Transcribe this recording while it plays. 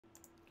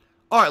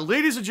Alright,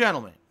 ladies and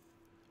gentlemen,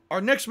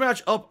 our next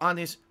match up on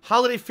this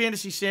Holiday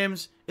Fantasy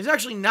Sims is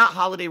actually not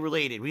holiday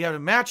related. We have a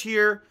match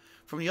here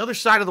from the other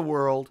side of the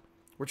world.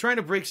 We're trying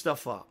to break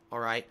stuff up,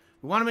 alright?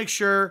 We want to make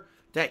sure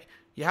that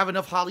you have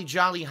enough holly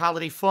jolly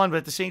holiday fun, but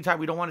at the same time,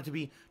 we don't want it to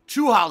be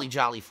too holly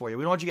jolly for you.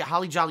 We don't want you to get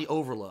holly jolly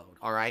overload,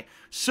 alright?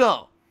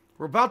 So,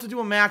 we're about to do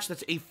a match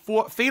that's a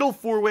fatal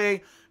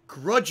four-way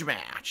grudge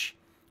match.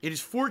 It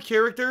is 4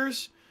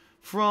 characters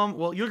from,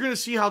 well, you're going to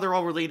see how they're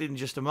all related in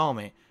just a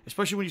moment.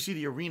 Especially when you see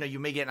the arena, you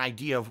may get an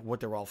idea of what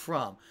they're all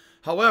from.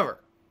 However,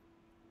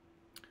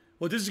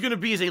 what this is going to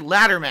be is a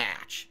ladder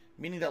match,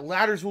 meaning that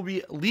ladders will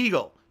be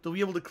legal. They'll be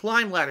able to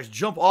climb ladders,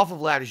 jump off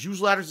of ladders,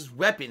 use ladders as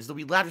weapons. There'll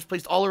be ladders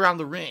placed all around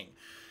the ring.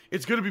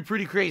 It's going to be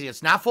pretty crazy.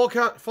 It's not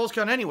false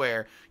count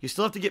anywhere. You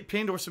still have to get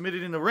pinned or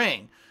submitted in the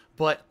ring.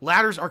 But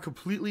ladders are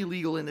completely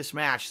legal in this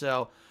match.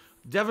 So,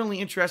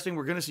 definitely interesting.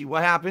 We're going to see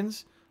what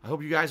happens. I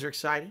hope you guys are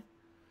excited.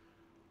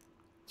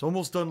 It's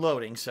almost done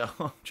loading, so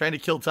I'm trying to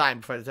kill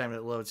time by the time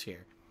it loads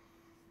here.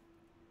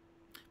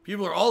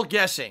 People are all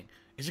guessing.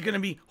 Is it going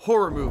to be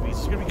horror movies?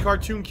 Is it going to be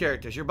cartoon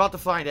characters? You're about to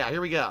find out. Here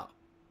we go.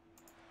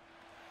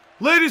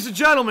 Ladies and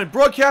gentlemen,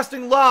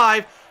 broadcasting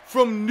live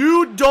from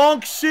New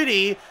Donk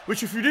City,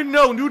 which if you didn't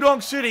know, New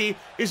Donk City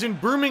is in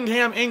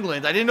Birmingham,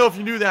 England. I didn't know if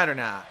you knew that or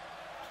not.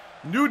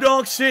 New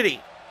Donk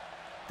City.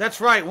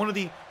 That's right, one of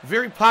the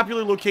very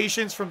popular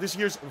locations from this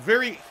year's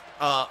very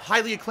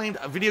highly acclaimed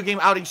video game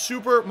outing,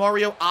 Super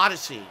Mario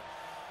Odyssey.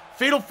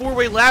 Fatal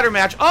 4-way ladder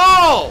match.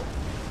 Oh!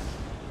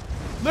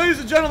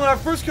 Ladies and gentlemen, our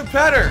first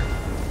competitor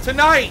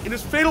tonight in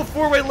this Fatal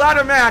 4-way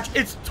ladder match,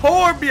 it's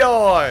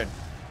Torbjorn.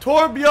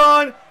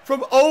 Torbjorn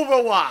from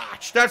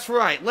Overwatch. That's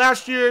right.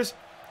 Last year's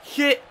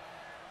hit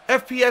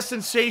FPS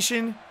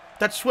sensation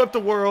that swept the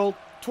world.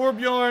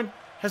 Torbjorn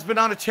has been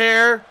on a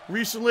tear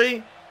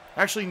recently.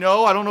 Actually,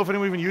 no. I don't know if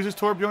anyone even uses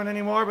Torbjorn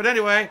anymore. But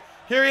anyway,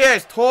 here he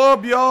is.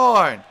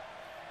 Torbjorn.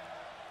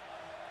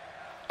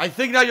 I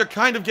think now you're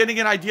kind of getting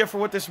an idea for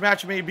what this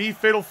match may be.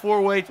 Fatal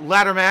 4-way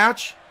ladder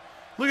match.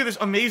 Look at this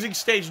amazing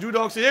stage. New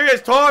Donk City. There he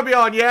is.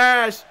 Torbjorn.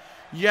 Yes.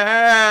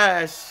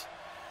 Yes.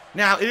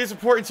 Now, it is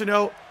important to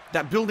note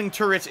that building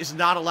turrets is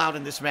not allowed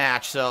in this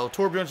match. So,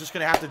 Torbjorn's just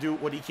going to have to do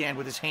what he can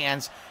with his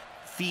hands,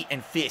 feet,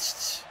 and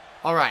fists.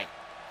 All right.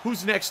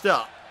 Who's next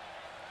up?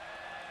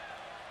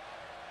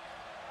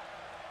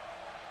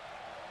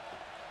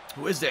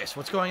 Who is this?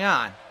 What's going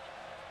on?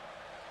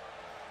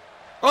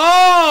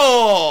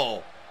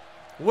 Oh!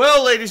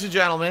 Well, ladies and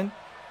gentlemen,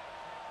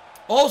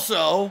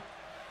 also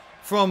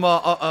from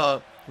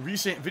a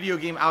recent video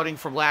game outing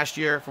from last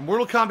year, from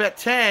Mortal Kombat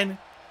 10,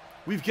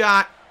 we've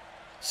got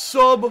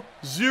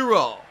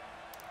Sub-Zero.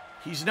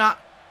 He's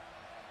not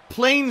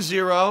plain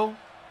zero.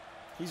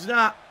 He's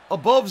not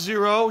above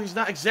zero. He's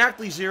not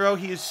exactly zero.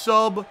 He is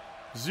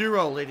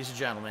Sub-Zero, ladies and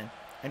gentlemen.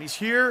 And he's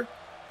here,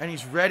 and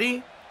he's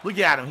ready. Look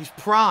at him. He's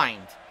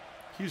primed.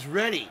 He's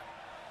ready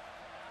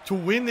to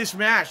win this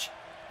match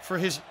for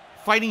his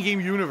fighting game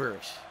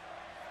universe.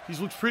 He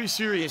looks pretty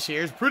serious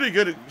here. He's pretty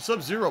good at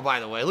Sub-Zero, by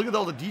the way. Look at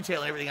all the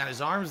detail and everything on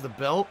his arms, the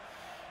belt.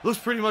 Looks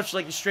pretty much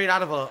like he's straight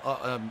out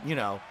of you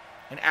know,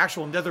 an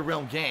actual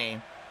NetherRealm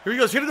game. Here he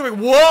goes. Hit it the ring.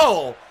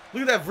 Whoa!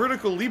 Look at that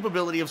vertical leap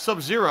ability of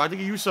Sub-Zero. I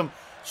think he used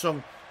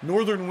some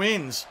northern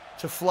winds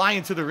to fly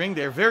into the ring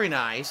there. Very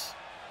nice.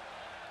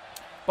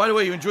 By the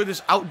way, you enjoyed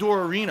this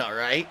outdoor arena,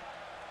 right?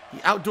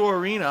 The outdoor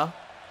arena.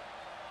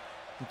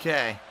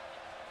 Okay.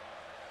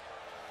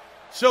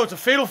 So, it's a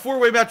fatal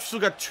 4-way match. We still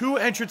got 2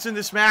 entrants in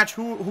this match.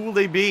 Who will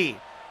they be?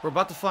 We're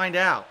about to find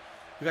out.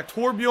 We got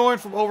Torbjorn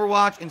from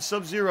Overwatch and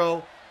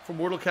Sub-Zero from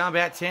Mortal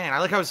Kombat 10. I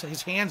like how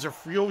his hands are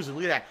frozen.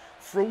 Look at that.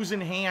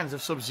 Frozen hands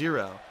of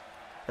Sub-Zero.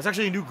 That's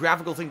actually a new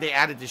graphical thing they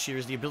added this year,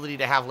 is the ability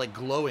to have, like,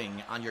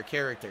 glowing on your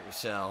character.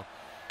 So,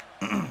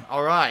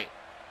 alright.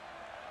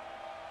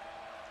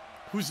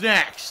 Who's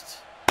next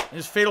in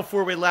this fatal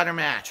 4-way ladder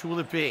match? Who will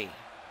it be?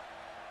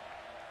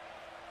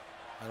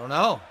 I don't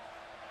know.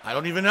 I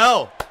don't even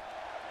know.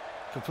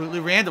 Completely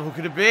random. Who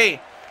could it be?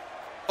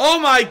 Oh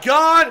my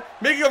god!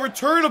 Making a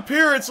return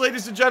appearance,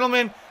 ladies and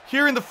gentlemen,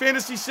 here in the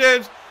Fantasy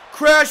Sims.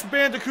 Crash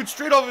Bandicoot,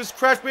 straight off of his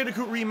Crash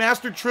Bandicoot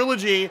Remastered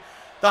Trilogy.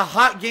 The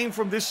hot game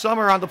from this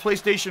summer on the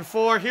PlayStation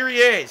 4. Here he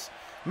is.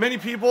 Many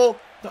people...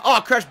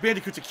 Oh, Crash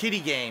Bandicoot's a kiddie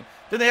game.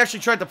 Then they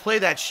actually tried to play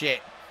that shit.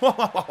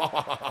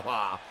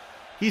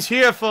 He's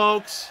here,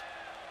 folks.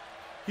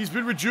 He's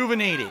been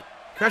rejuvenated.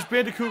 Crash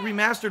Bandicoot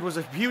Remastered was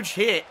a huge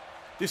hit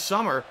this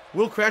summer.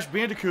 Will Crash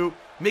Bandicoot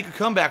make a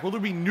comeback? Will there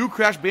be new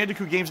Crash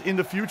Bandicoot games in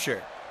the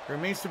future? It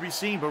remains to be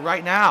seen, but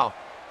right now,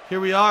 here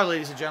we are,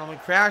 ladies and gentlemen.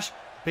 Crash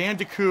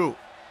Bandicoot.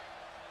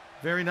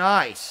 Very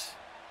nice.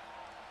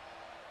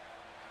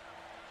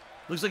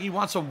 Looks like he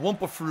wants some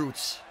Wumpa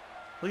fruits.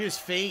 Look at his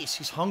face.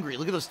 He's hungry.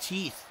 Look at those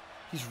teeth.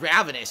 He's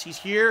ravenous. He's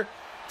here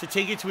to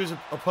take it to his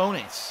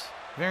opponents.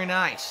 Very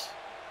nice.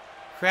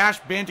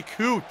 Crash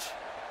Bandicoot.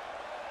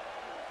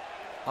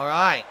 All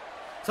right.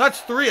 So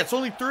that's 3. It's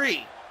only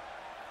 3.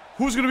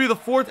 Who's going to be the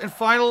 4th and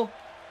final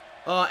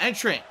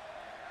entrant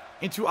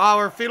into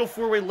our Fatal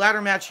 4-Way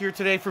ladder match here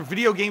today for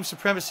Video Game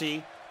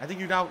Supremacy? I think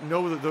you now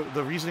know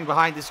the reasoning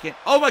behind this game.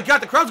 Oh my god,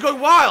 the crowd's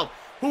going wild!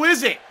 Who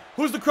is it?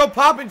 Who's the crowd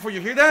popping for? You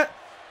hear that?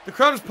 The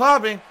crowd is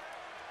popping.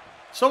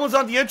 Someone's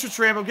on the entrance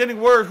ramp. I'm getting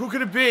word. Who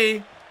could it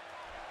be?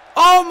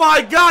 Oh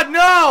my God,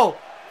 no!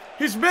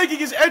 He's making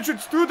his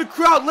entrance through the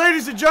crowd.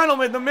 Ladies and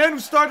gentlemen, the man who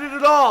started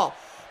it all.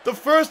 The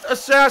first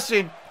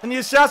assassin in the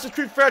Assassin's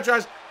Creed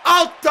franchise.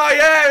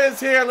 Altair is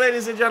here,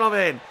 ladies and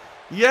gentlemen.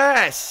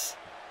 Yes.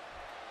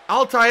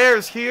 Altair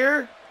is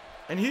here,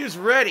 and he is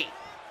ready.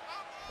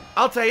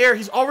 Altair,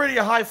 he's already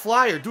a high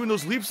flyer. Doing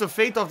those leaps of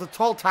faith off the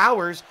tall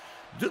towers.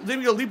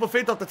 Leaving a leap of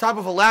faith off the top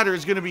of a ladder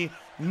is going to be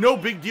no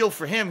big deal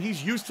for him.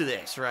 He's used to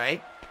this,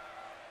 right?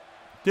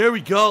 There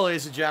we go,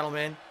 ladies and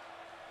gentlemen.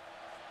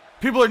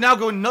 People are now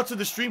going nuts in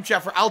the stream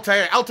chat for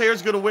Altair.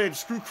 Altair's going to win.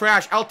 Screw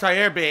Crash.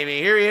 Altair, baby.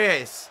 Here he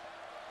is.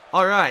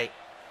 All right.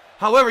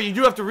 However, you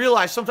do have to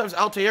realize sometimes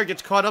Altair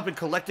gets caught up in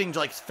collecting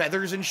like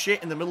feathers and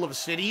shit in the middle of a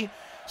city.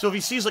 So if he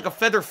sees like a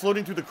feather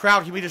floating through the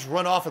crowd, he may just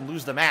run off and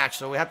lose the match.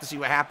 So we have to see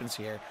what happens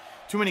here.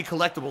 Too many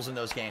collectibles in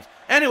those games.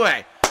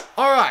 Anyway.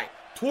 All right.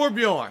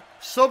 Torbjorn,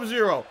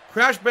 Sub-Zero,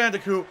 Crash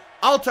Bandicoot,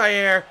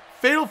 Altair,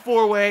 Fatal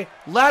 4-Way,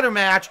 ladder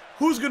match.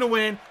 Who's going to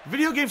win?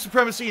 Video Game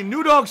Supremacy in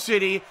New Dog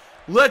City.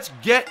 Let's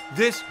get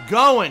this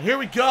going. Here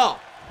we go.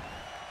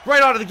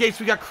 Right out of the gates,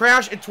 we got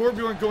Crash and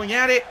Torbjorn going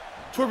at it.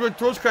 Torbjorn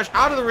throws Crash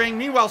out of the ring.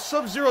 Meanwhile,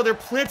 Sub-Zero, they're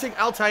planting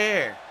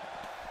Altair.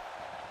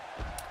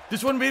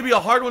 This one may be a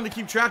hard one to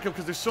keep track of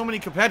because there's so many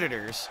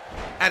competitors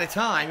at a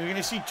time. You're going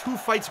to see 2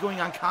 fights going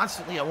on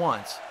constantly at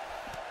once.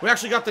 We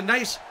actually got the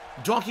nice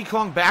Donkey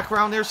Kong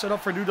background there set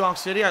up for New Donk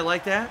City. I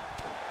like that.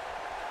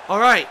 All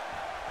right.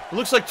 It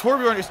looks like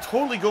Torbjorn is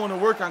totally going to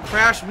work on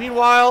Crash.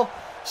 Meanwhile,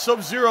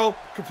 Sub-Zero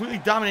completely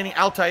dominating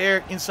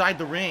Altair inside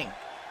the ring.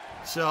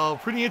 So,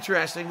 pretty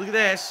interesting. Look at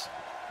this.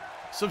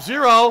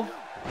 Sub-Zero.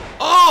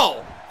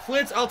 Oh!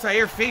 Plants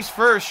Altair face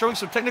first, showing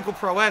some technical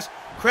prowess.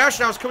 Crash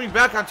now is coming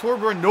back on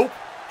Torbjorn. Nope.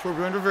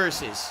 Torbjorn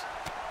reverses.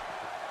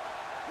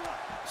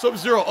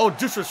 Sub-Zero. Oh,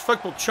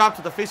 disrespectful chop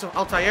to the face of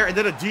Altair, and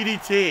then a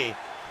DDT.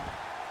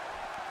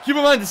 Keep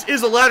in mind, this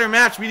is a ladder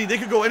match, meaning they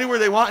could go anywhere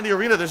they want in the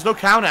arena. There's no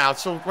count out.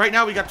 So right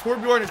now we got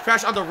Torbjorn and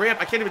Crash on the ramp.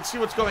 I can't even see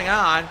what's going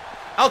on.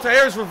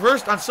 Altair is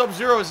reversed on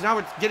Sub-Zero. Is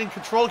now getting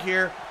control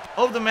here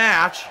of the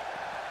match.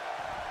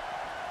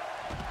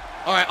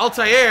 All right,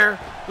 Altair.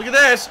 Look at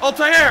this.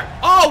 Altair.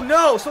 Oh,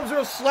 no.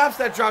 Sub-Zero slaps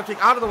that dropkick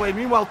out of the way.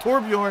 Meanwhile,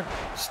 Torbjorn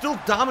still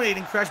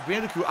dominating Crash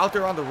Bandicoot out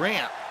there on the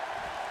ramp.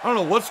 I don't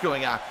know what's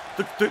going on.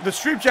 The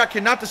stream chat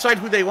cannot decide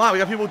who they want. We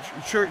got people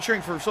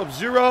cheering for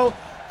Sub-Zero,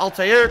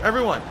 Altair,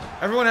 everyone.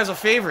 Everyone has a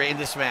favorite in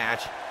this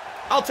match.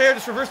 Altair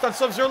just reversed on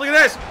Sub-Zero. Look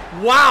at this.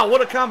 Wow,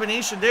 what a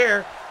combination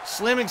there.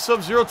 Slamming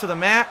Sub-Zero to the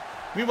mat.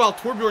 Meanwhile,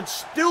 Torbjorn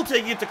still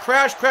taking it to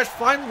Crash. Crash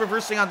finally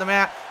reversing on the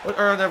mat,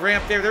 or on the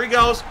ramp there. There he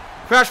goes.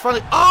 Crash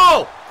finally.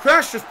 Oh!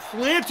 Crash just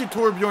planted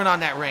Torbjorn on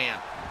that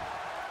ramp.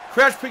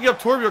 Crash picking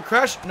up Torbjorn.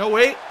 Crash, no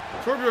wait.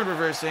 Torbjorn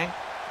reversing.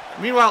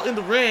 Meanwhile, in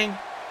the ring,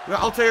 we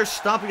got Altair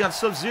stomping on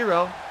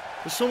Sub-Zero.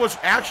 There's so much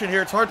action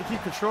here. It's hard to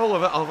keep control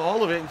of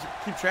all of it and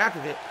keep track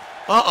of it.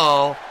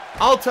 Uh-oh.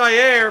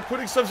 Altair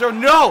putting Sub-Zero.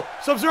 No!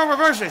 Sub-Zero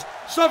reverses.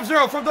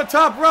 Sub-Zero from the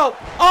top rope.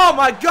 Oh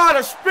my God,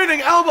 a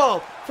spinning elbow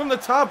from the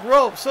top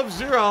rope.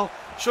 Sub-Zero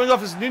showing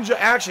off his ninja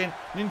action.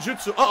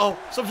 Ninjutsu. Uh-oh.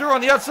 Sub-Zero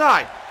on the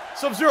outside.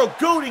 Sub-Zero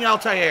goading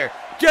Altair.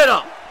 Get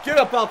up. Get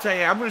up,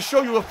 Altair. I'm going to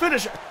show you a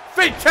finish.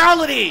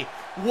 Fatality.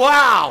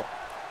 Wow.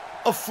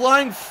 A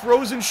flying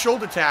frozen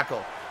shoulder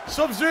tackle.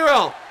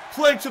 Sub-Zero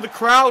playing to the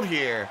crowd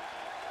here.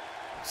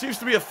 Seems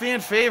to be a fan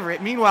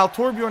favorite. Meanwhile,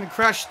 Torbjorn and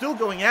Crash still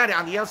going at it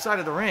on the outside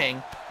of the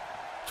ring.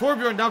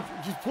 Torbjorn now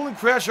he's pulling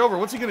Crash over.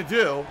 What's he going to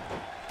do?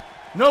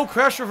 No,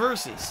 Crash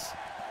reverses.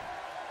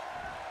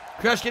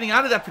 Crash getting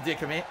out of that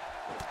predicament.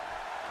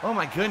 Oh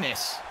my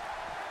goodness.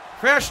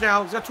 Crash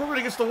now. He's got Torbjorn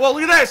against the wall.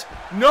 Look at this.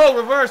 No,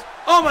 reverse.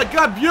 Oh my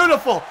God,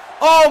 beautiful.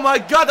 Oh my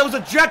God, that was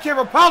a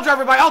jackhammer pile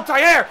driver by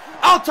Altair.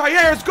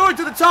 Altair is going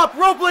to the top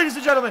rope, ladies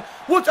and gentlemen.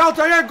 What's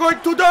Altair going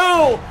to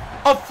do?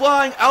 A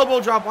flying elbow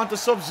drop onto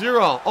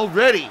Sub-Zero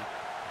already.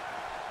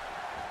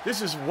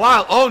 This is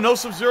wild. Oh, no,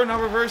 Sub-Zero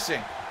now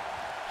reversing.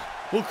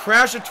 Will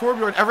Crash and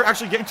Torbjorn ever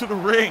actually get into the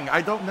ring?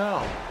 I don't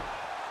know.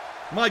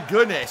 My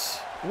goodness.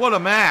 What a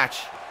match.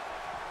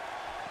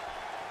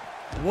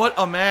 What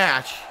a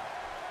match.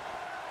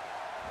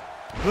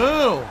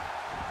 Boom.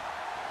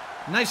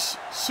 Nice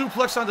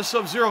suplex onto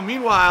Sub-Zero.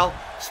 Meanwhile,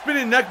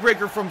 spinning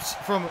neckbreaker from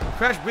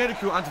Crash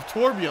Bandicoot onto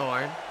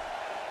Torbjorn.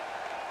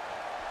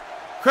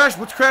 Crash,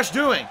 what's Crash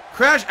doing?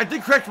 Crash, I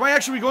think Crash might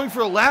actually be going for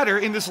a ladder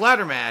in this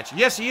ladder match.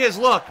 Yes, he is.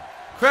 Look,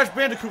 Crash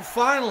Bandicoot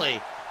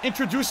finally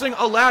introducing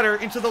a ladder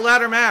into the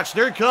ladder match.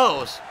 There it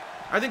goes.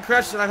 I think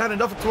Crash said, I've had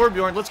enough of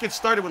Torbjorn. Let's get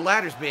started with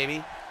ladders,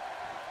 baby.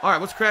 All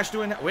right, what's Crash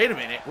doing now? Wait a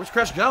minute. Where's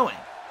Crash going?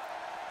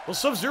 Well,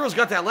 Sub-Zero's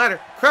got that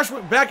ladder. Crash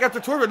went back after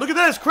Torbjorn. Look at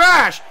this.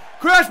 Crash!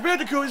 Crash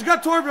Bandicoot. He's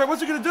got Torbjorn.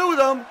 What's he going to do with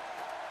him?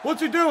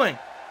 What's he doing?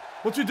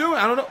 What's he doing?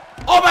 I don't know.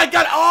 Oh, my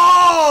God.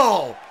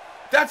 Oh!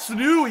 That's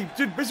new. He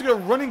did basically a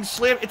running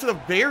slam into the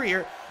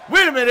barrier.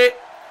 Wait a minute.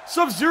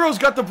 Sub-Zero's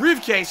got the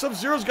briefcase.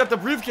 Sub-Zero's got the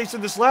briefcase in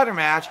this ladder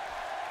match.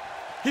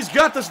 He's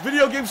got this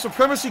video game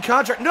supremacy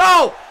contract.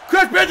 No!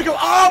 Crash Bandicoot.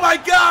 Oh, my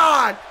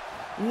God!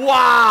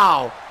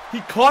 Wow. He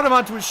caught him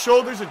onto his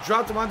shoulders and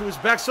dropped him onto his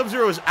back.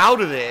 Sub-Zero is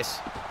out of this.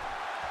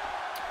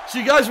 So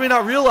you guys may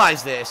not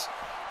realize this,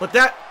 but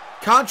that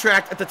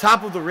contract at the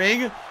top of the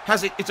ring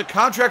it's a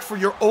contract for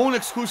your own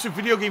exclusive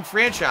video game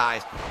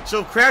franchise.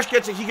 So if Crash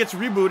gets it, he gets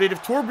rebooted.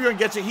 If Torbjorn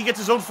gets it, he gets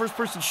his own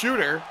first-person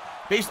shooter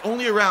based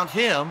only around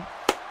him.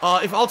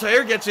 If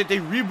Altair gets it, they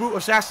reboot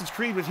Assassin's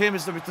Creed with him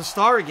as the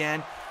star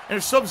again. And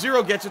if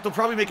Sub-Zero gets it, they'll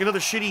probably make another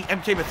shitty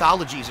MK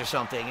Mythologies or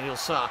something, and it'll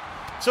suck.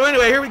 So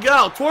anyway, here we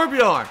go.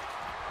 Torbjorn.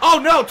 Oh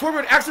no,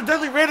 Torbjorn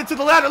accidentally ran into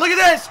the ladder. Look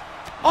at this.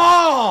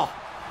 Oh!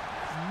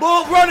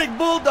 Running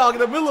Bulldog in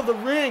the middle of the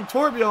ring.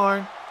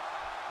 Torbjorn.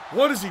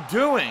 What is he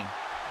doing?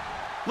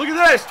 Look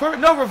at this. Torbjorn,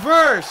 no,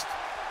 reversed.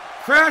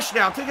 Crash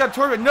now. Take out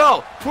Torbjorn.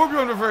 No.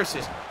 Torbjorn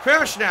reverses.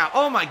 Crash now.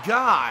 Oh my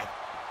god.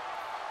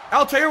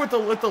 Altair with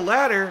the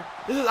ladder.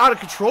 This is out of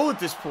control at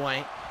this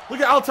point. Look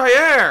at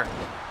Altair.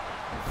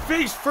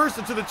 Face first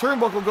into the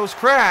turnbuckle goes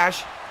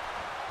Crash.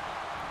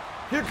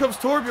 Here comes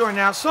Torbjorn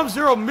now.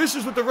 Sub-Zero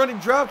misses with the running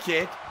drop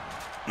kick.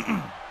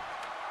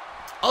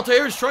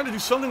 Altair is trying to do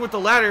something with the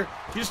ladder.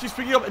 He just keeps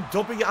picking up and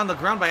dumping it on the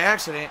ground by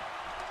accident.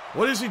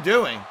 What is he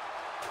doing?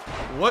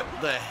 What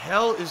the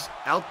hell is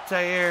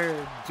Altair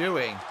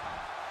doing?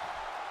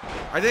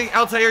 I think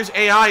Altair's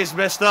AI is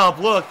messed up.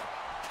 Look.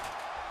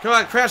 Come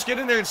on, Crash, get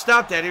in there and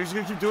stop that. He's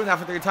going to keep doing that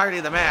for the entirety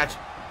of the match.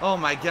 Oh,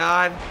 my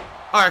God.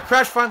 All right,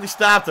 Crash finally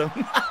stopped him.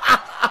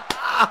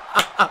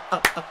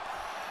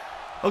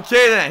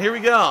 Okay, then. Here we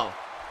go.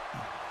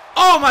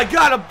 Oh, my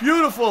God. A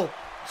beautiful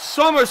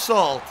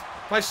somersault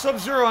by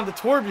Sub-Zero onto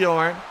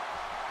Torbjorn.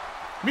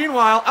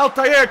 Meanwhile,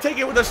 Altair taking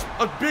it with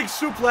a big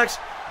suplex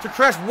to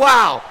Crash.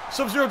 Wow.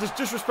 Sub-Zero just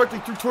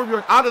disrespectfully threw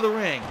Torbjorn out of the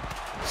ring.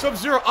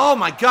 Sub-Zero. Oh,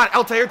 my God.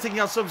 Altair taking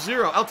out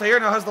Sub-Zero. Altair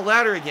now has the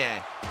ladder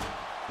again.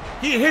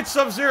 He hits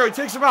Sub-Zero. He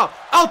takes him out.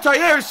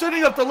 Altair is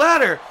setting up the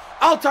ladder.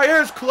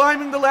 Altair is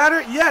climbing the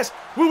ladder. Yes.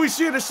 Will we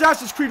see an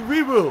Assassin's Creed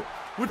reboot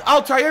with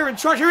Altair in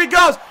charge? Here he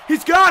goes.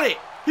 He's got it.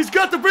 He's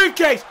got the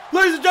briefcase.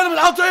 Ladies and gentlemen,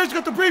 Altair's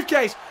got the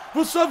briefcase.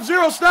 Will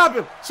Sub-Zero stop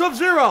him?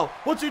 Sub-Zero.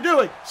 What's he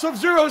doing?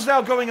 Sub-Zero is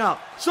now going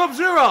up.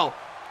 Sub-Zero.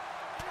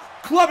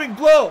 Clubbing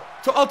blow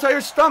to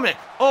Altair's stomach.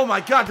 Oh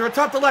my God. They're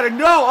atop the ladder.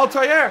 No,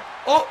 Altair.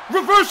 Oh,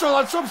 reversal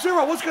on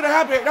Sub-Zero. What's going to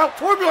happen here? Now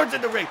Torbjorn's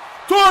in the ring.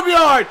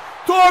 Torbjorn.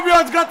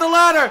 Torbjorn's got the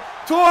ladder.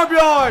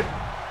 Torbjorn.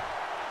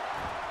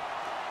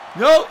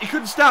 No, he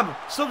couldn't stop him.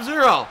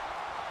 Sub-Zero.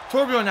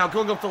 Torbjorn now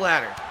going up the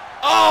ladder.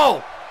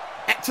 Oh!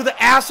 To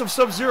the ass of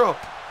Sub-Zero.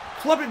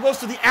 Clubbing blows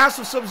to the ass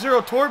of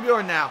Sub-Zero.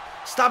 Torbjorn now.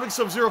 Stopping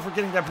Sub-Zero from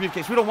getting that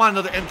briefcase. We don't want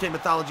another MK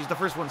Mythologies. The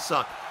first one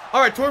sucked.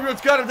 Alright,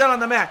 Torbjorn's got him down on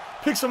the mat.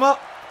 Picks him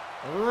up.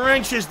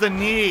 Wrenches the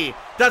knee.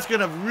 That's going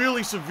to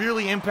really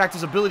severely impact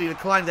his ability to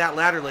climb that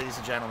ladder, ladies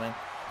and gentlemen.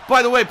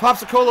 By the way,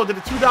 Popsicolo did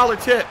a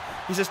 $2 tip.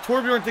 He says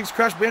Torbjorn thinks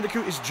Crash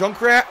Bandicoot is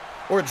Junkrat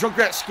or a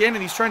Junkrat skin,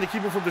 and he's trying to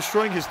keep him from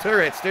destroying his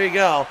turrets. There you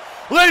go.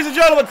 Ladies and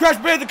gentlemen, Crash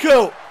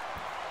Bandicoot.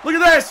 Look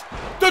at this.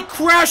 The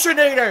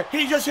Crashinator.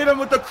 He just hit him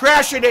with the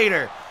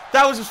Crashinator.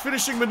 That was his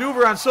finishing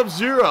maneuver on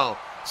Sub-Zero.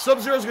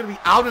 Sub-Zero's going to be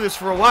out of this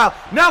for a while.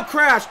 Now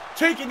Crash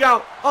taking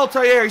out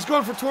Altair. He's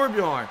going for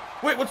Torbjorn.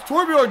 Wait, what's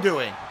Torbjorn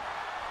doing?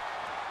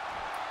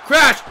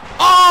 Crash.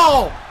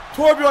 Oh!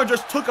 Torbjorn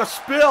just took a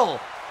spill.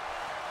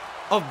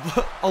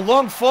 A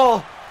long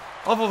fall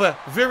off of a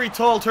very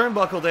tall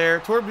turnbuckle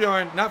there.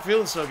 Torbjorn not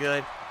feeling so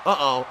good.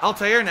 Uh-oh.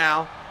 Altair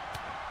now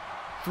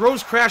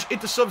throws Crash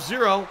into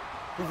Sub-Zero.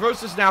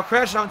 Reverses now.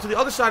 Crash out to the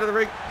other side of the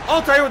ring.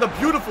 Altair with a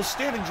beautiful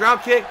standing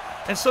dropkick.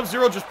 And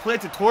Sub-Zero just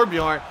planted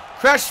Torbjorn.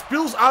 Crash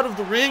spills out of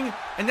the ring.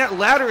 And that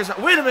ladder is...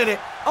 Wait a minute.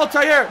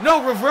 Altair.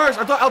 No, reverse.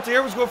 I thought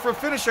Altair was going for a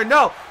finisher.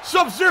 No.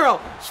 Sub-Zero.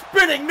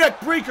 Spinning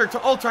neck breaker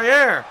to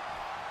Altair.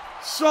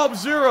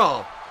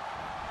 Sub-Zero.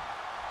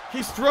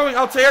 He's throwing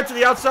Altair to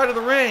the outside of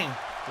the ring.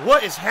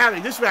 What is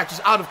happening? This match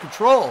is out of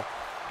control.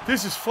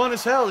 This is fun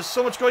as hell. There's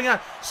so much going on.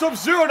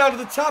 Sub-Zero down to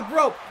the top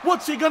rope.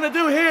 What's he going to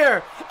do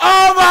here?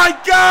 Oh, my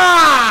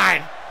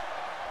God!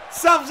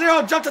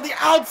 Sub-Zero jumped to the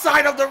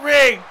outside of the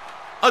ring.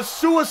 A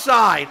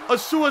suicide. A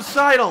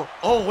suicidal.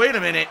 Oh, wait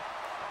a minute.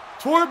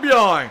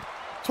 Torbjorn.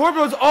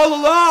 Torbjorn's all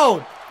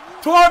alone.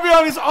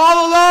 Torbjorn is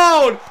all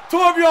alone.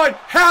 Torbjorn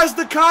has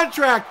the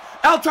contract.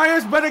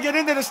 Altair's better get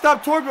in there to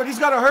stop Torbjorn. He's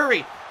got to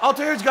hurry.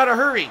 Altair's got to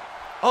hurry.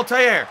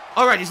 Altair.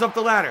 All right, he's up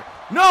the ladder.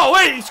 No,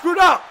 wait, he screwed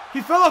up.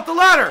 He fell off the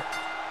ladder.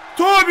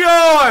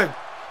 Torbjorn.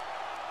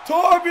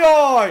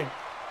 Torbjorn.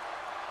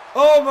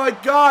 Oh, my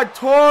God,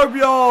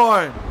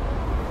 Torbjorn.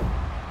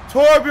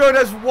 Torbjorn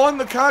has won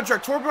the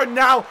contract. Torbjorn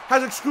now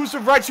has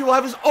exclusive rights. He will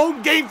have his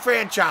own game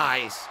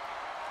franchise.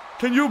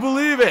 Can you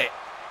believe it?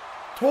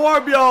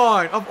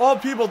 Torbjorn, of all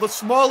people, the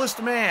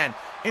smallest man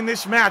in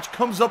this match,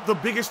 comes up the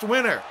biggest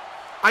winner.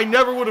 I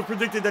never would have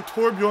predicted that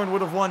Torbjorn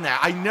would have won that.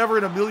 I never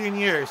in a million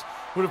years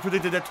would have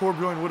predicted that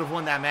Torbjorn would have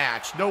won that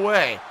match. No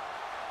way.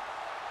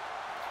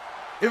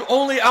 If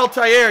only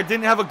Altair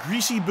didn't have a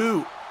greasy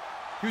boot.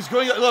 He was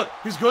going, look,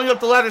 he's going up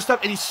the ladder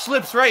step, and he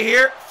slips right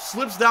here,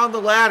 slips down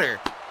the ladder.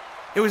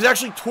 It was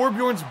actually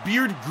Torbjorn's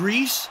beard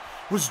grease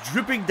was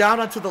dripping down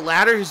onto the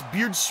ladder. His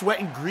beard, sweat,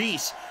 and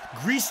grease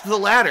greased the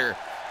ladder.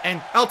 And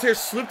Altair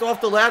slipped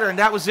off the ladder, and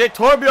that was it.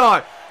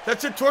 Torbjorn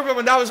That's it. Torbjorn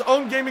will now his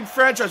own gaming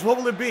franchise. What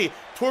will it be?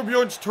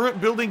 Torbjorn's Turret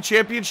Building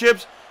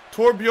Championships.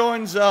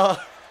 Torbjorn's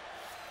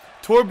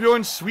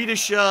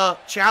Swedish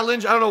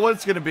Challenge. I don't know what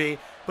it's going to be.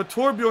 But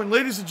Torbjorn,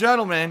 ladies and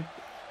gentlemen,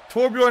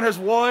 Torbjorn has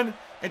won.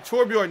 And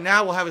Torbjorn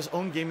now will have his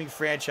own gaming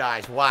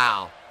franchise.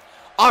 Wow.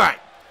 All right.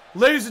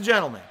 Ladies and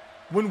gentlemen,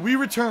 when we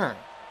return,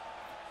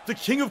 the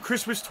King of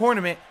Christmas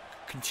tournament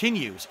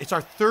continues. It's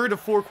our third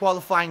of 4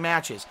 qualifying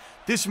matches.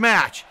 This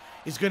match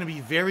is going to be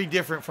very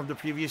different from the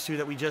previous 2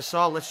 that we just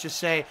saw. Let's just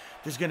say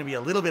there's going to be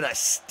a little bit of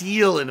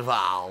steel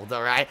involved,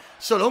 all right?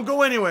 So don't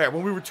go anywhere.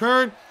 When we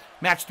return,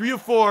 match 3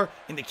 of 4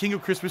 in the King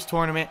of Christmas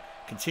tournament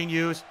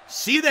continues.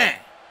 See you then.